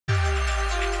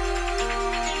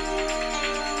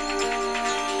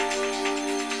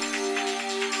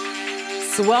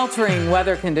Sweltering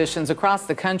weather conditions across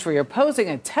the country are posing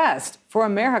a test for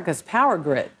America's power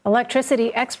grid.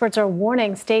 Electricity experts are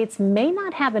warning states may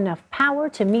not have enough power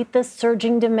to meet the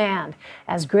surging demand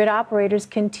as grid operators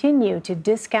continue to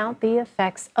discount the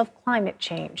effects of climate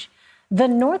change. The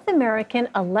North American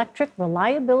Electric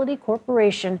Reliability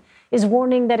Corporation is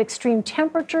warning that extreme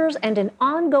temperatures and an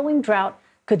ongoing drought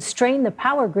could strain the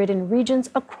power grid in regions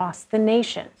across the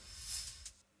nation.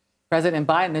 President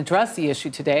Biden addressed the issue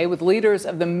today with leaders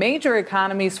of the Major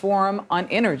Economies Forum on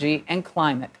Energy and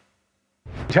Climate.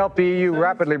 To help the EU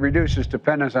rapidly reduce its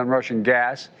dependence on Russian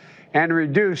gas and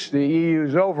reduce the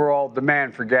EU's overall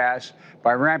demand for gas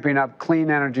by ramping up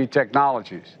clean energy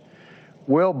technologies.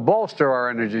 We'll bolster our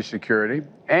energy security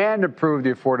and improve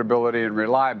the affordability and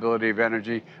reliability of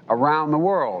energy around the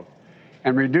world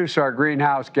and reduce our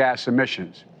greenhouse gas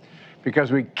emissions.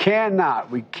 Because we cannot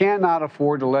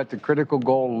afford to let the critical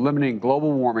goal of limiting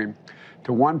global warming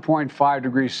to 1.5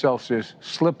 degrees Celsius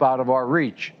slip out of our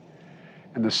reach.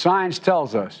 And the science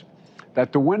tells us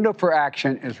that the window for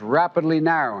action is rapidly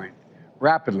narrowing,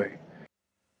 rapidly.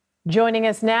 Joining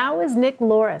us now is Nick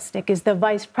Loris. Nick is the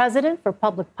Vice President for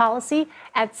Public Policy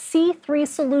at C3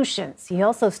 Solutions. He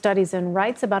also studies and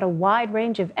writes about a wide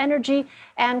range of energy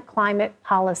and climate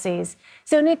policies.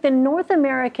 So, Nick, the North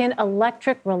American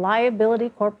Electric Reliability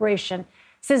Corporation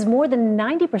says more than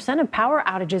 90% of power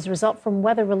outages result from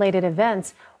weather-related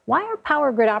events. Why are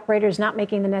power grid operators not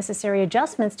making the necessary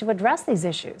adjustments to address these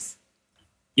issues?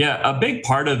 Yeah, a big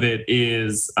part of it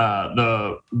is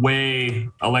the way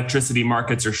electricity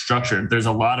markets are structured. There's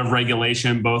a lot of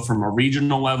regulation, both from a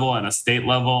regional level and a state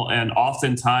level, and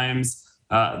oftentimes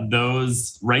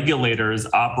those regulators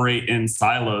operate in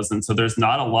silos. And so there's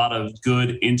not a lot of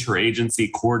good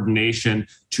interagency coordination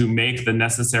to make the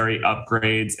necessary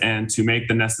upgrades and to make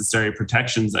the necessary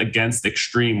protections against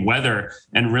extreme weather.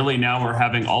 And really now we're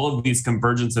having all of these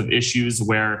convergence of issues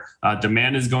where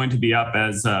demand is going to be up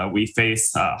as we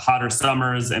face hotter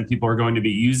summers and people are going to be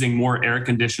using more air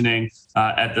conditioning.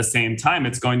 At the same time,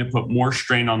 it's going to put more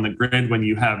strain on the grid when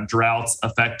you have droughts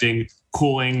affecting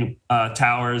cooling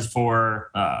towers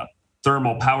for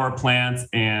thermal power plants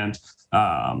and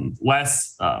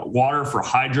less water for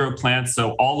hydro plants.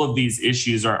 So all of these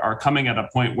issues are coming at a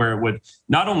point where it would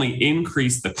not only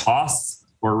increase the costs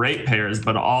for ratepayers,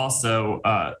 but also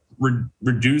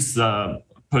reduce the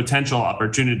potential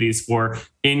opportunities for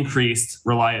increased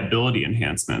reliability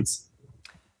enhancements.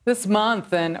 This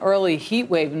month, an early heat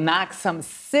wave knocked some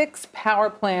 6 power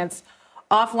plants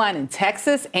offline in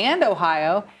Texas and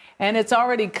Ohio, and it's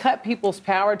already cut people's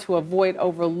power to avoid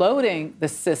overloading the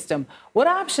system. What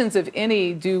options, if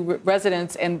any, do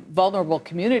residents and vulnerable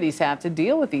communities have to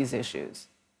deal with these issues?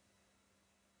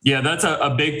 Yeah, that's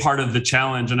a big part of the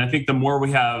challenge. And I think the more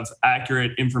we have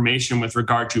accurate information with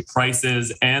regard to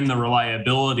prices and the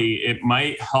reliability, it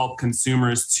might help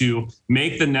consumers to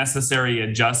make the necessary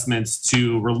adjustments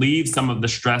to relieve some of the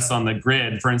stress on the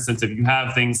grid. For instance, if you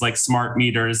have things like smart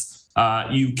meters,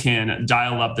 you can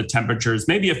dial up the temperatures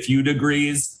maybe a few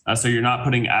degrees, so you're not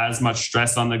putting as much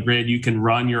stress on the grid. You can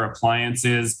run your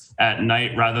appliances at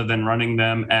night rather than running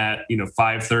them at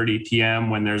 5:30 p.m.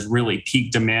 when there's really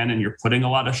peak demand and you're putting a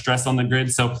lot of stress on the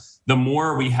grid. So the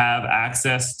more we have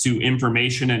access to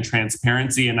information and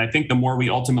transparency, and I think the more we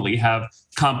ultimately have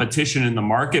competition in the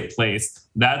marketplace,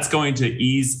 that's going to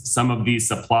ease some of these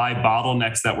supply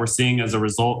bottlenecks that we're seeing as a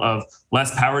result of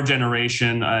less power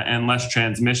generation and less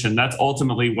transmission. That's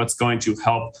ultimately what's going to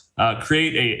help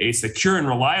create a secure and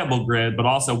reliable grid, but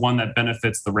also one that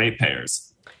benefits the ratepayers.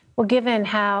 Well, given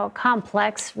how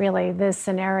complex really this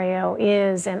scenario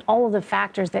is and all of the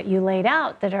factors that you laid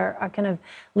out that are kind of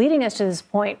leading us to this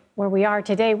point where we are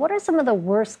today, what are some of the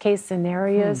worst case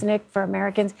scenarios, Nick, for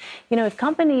Americans, if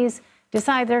companies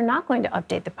decide they're not going to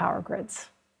update the power grids?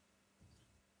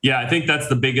 Yeah, I think that's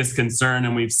the biggest concern.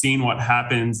 And we've seen what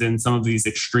happens in some of these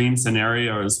extreme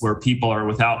scenarios where people are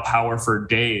without power for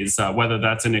days, whether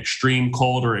that's an extreme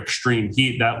cold or extreme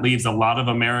heat. That leaves a lot of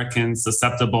Americans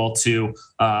susceptible to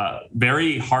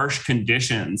very harsh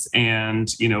conditions. And,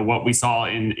 what we saw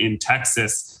in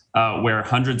Texas, where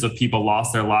hundreds of people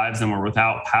lost their lives and were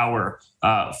without power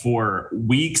for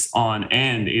weeks on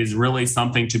end, is really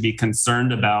something to be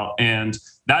concerned about. And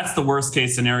that's the worst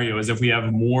case scenario, is if we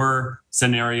have more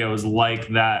scenarios like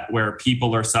that where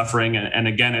people are suffering. And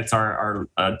again, it's our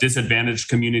disadvantaged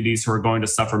communities who are going to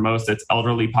suffer most. It's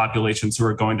elderly populations who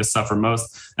are going to suffer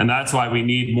most. And that's why we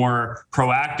need more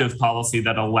proactive policy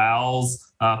that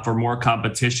allows for more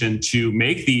competition to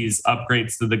make these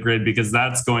upgrades to the grid, because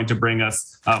that's going to bring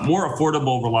us more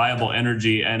affordable, reliable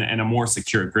energy and a more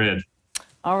secure grid.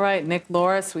 All right, Nick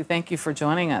Loris, we thank you for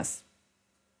joining us.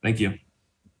 Thank you.